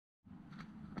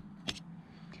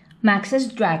Max's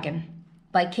Dragon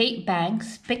by Kate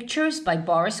Banks, pictures by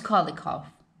Boris Kulikov.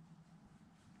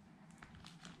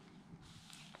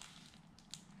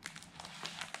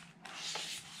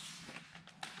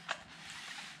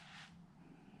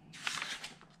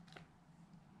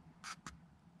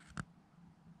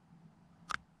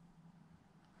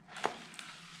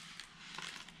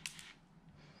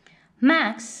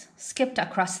 Max skipped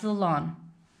across the lawn.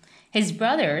 His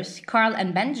brothers, Carl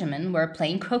and Benjamin, were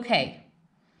playing croquet.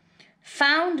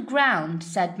 "Found ground,"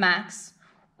 said Max.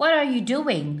 "What are you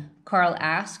doing?" Carl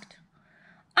asked.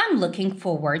 "I'm looking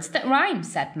for words that rhyme,"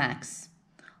 said Max.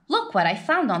 "Look what I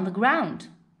found on the ground."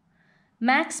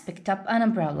 Max picked up an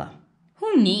umbrella.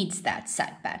 "Who needs that?"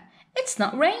 said Ben. "It's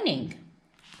not raining."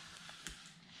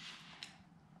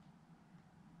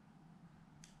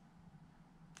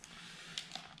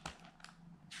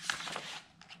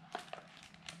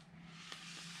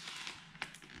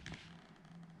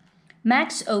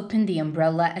 Max opened the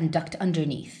umbrella and ducked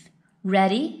underneath.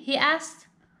 "Ready?" he asked.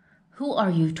 "Who are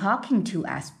you talking to?"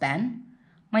 asked Ben.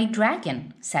 "My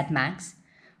dragon," said Max.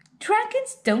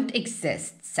 "Dragons don't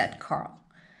exist," said Carl.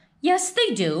 "Yes,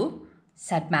 they do,"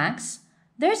 said Max.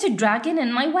 "There's a dragon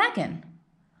in my wagon."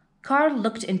 Carl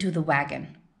looked into the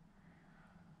wagon.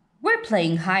 "We're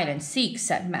playing hide and seek,"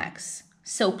 said Max,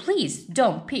 "so please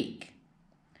don't peek."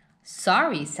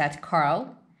 "Sorry," said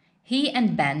Carl. He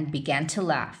and Ben began to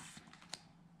laugh.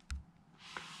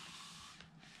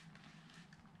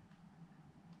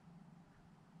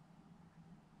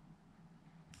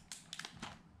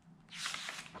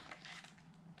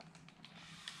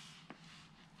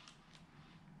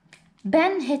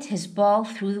 Ben hit his ball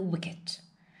through the wicket.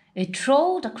 It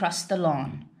rolled across the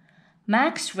lawn.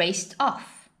 Max raced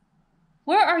off.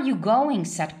 "Where are you going?"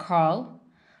 said Carl.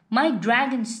 "My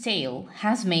dragon's tail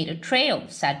has made a trail,"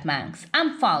 said Max.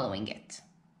 "I'm following it."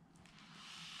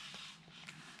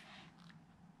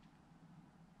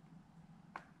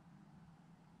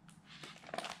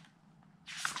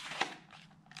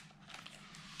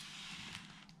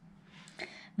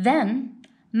 Then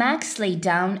Max lay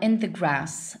down in the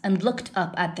grass and looked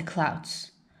up at the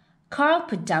clouds. Carl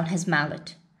put down his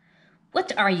mallet.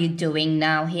 "What are you doing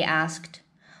now?" he asked.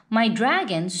 "My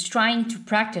dragon's trying to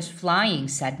practice flying,"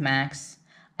 said Max.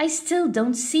 "I still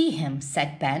don't see him,"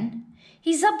 said Ben.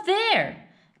 "He's up there,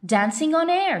 dancing on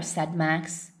air," said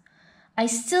Max. "I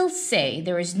still say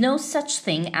there is no such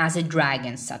thing as a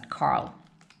dragon," said Carl.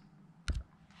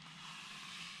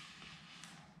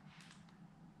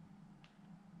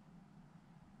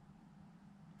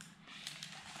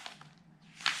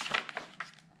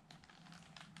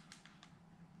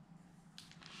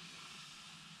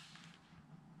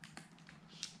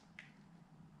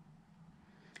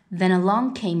 Then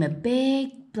along came a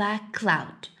big black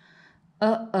cloud.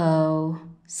 "Uh-oh,"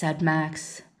 said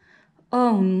Max.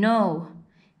 "Oh no.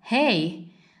 Hey,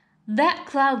 that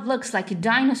cloud looks like a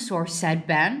dinosaur," said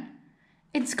Ben.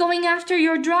 "It's going after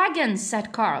your dragon,"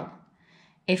 said Carl.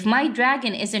 "If my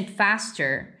dragon isn't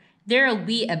faster, there'll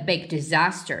be a big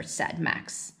disaster," said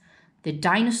Max. "The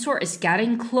dinosaur is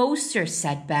getting closer,"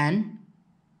 said Ben.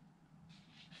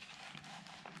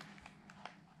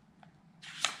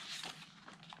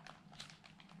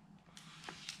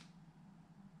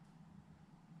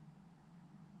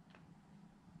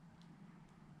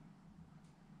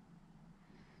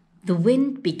 The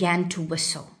wind began to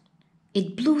whistle.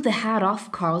 It blew the hat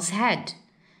off Carl's head.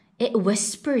 It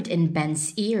whispered in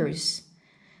Ben's ears.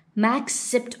 Max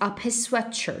zipped up his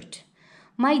sweatshirt.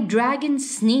 "My dragon's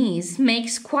sneeze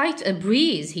makes quite a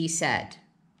breeze," he said.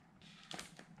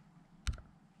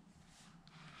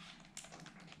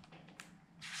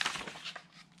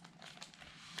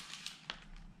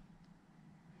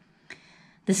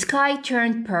 The sky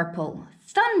turned purple.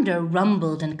 Thunder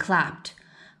rumbled and clapped.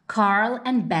 Carl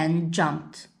and Ben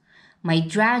jumped. "My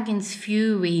dragon's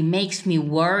fury makes me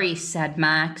worry," said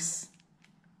Max.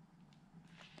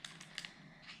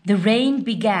 The rain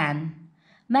began.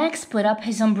 Max put up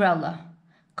his umbrella.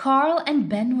 Carl and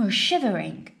Ben were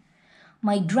shivering.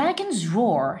 "My dragon's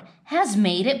roar has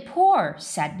made it pour,"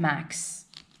 said Max.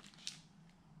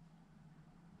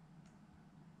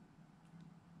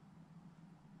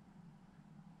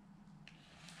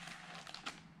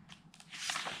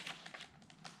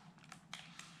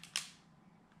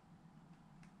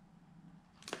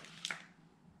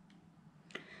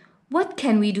 "What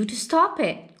can we do to stop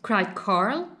it?" cried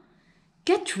Carl.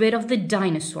 "Get rid of the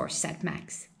dinosaur," said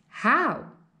Max.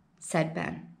 "How?" said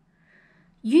Ben.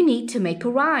 "You need to make a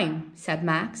rhyme," said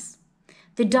Max.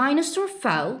 "The dinosaur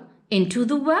fell into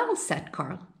the well," said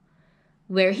Carl.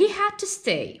 "Where he had to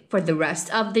stay for the rest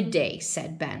of the day,"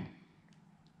 said Ben.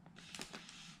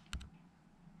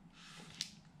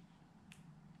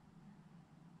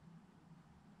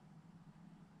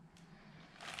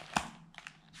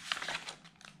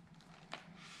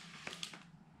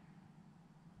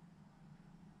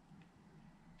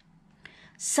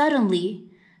 Suddenly,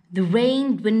 the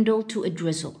rain dwindled to a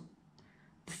drizzle.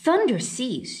 The thunder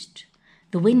ceased.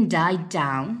 The wind died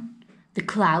down. The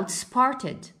clouds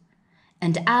parted.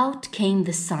 And out came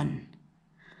the sun.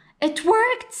 "It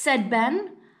worked," said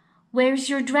Ben. "Where's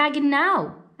your dragon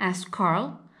now?" asked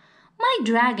Carl. "My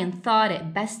dragon thought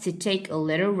it best to take a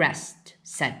little rest,"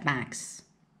 said Max.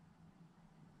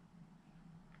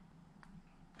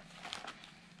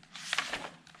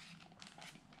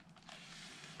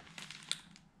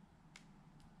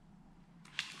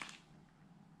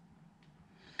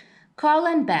 Carl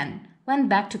and Ben went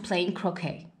back to playing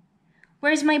croquet.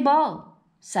 "Where's my ball?"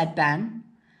 said Ben.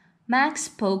 Max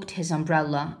poked his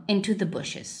umbrella into the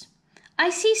bushes. "I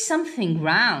see something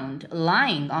round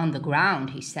lying on the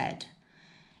ground," he said.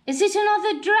 "Is it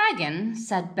another dragon?"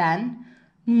 said Ben.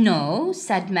 "No,"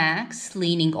 said Max,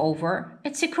 leaning over.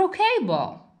 "It's a croquet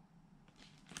ball."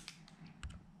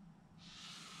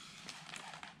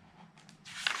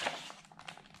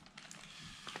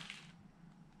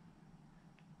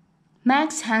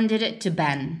 Max handed it to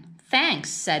Ben.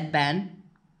 "Thanks," said Ben.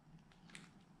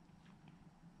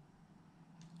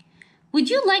 "Would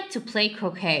you like to play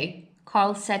croquet?"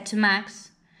 Carl said to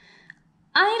Max.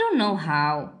 "I don't know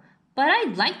how, but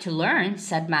I'd like to learn,"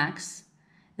 said Max.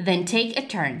 "Then take a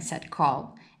turn," said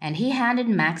Carl, and he handed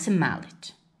Max a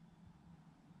mallet.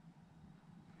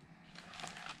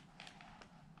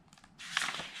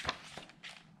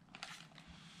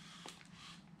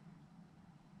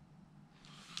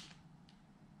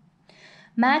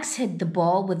 Max hit the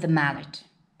ball with the mallet.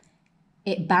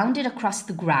 It bounded across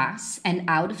the grass and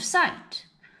out of sight.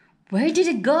 "Where did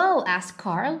it go?" asked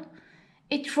Carl.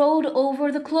 "It rolled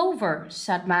over the clover,"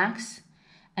 said Max.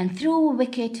 "And through a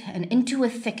wicket and into a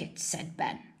thicket," said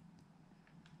Ben.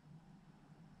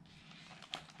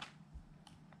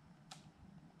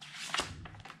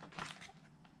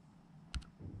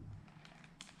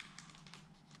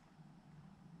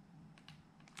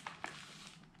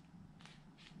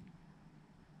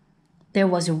 There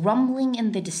was a rumbling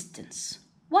in the distance.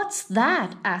 "What's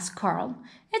that?" asked Carl.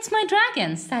 "It's my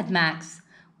dragon," said Max.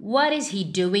 "What is he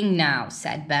doing now?"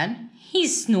 said Ben.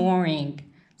 "He's snoring,"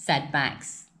 said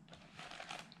Max.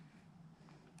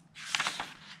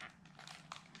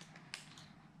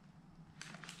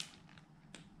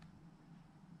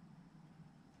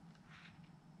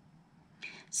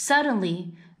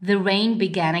 Suddenly, the rain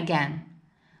began again.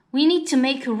 "We need to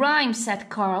make a rhyme," said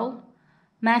Carl.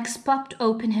 Max popped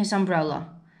open his umbrella.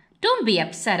 "Don't be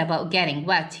upset about getting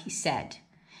wet," he said,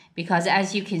 "because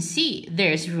as you can see,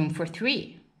 there's room for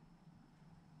three."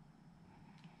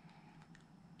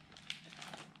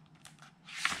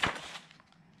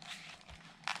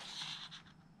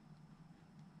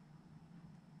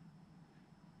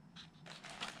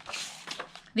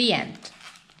 The end.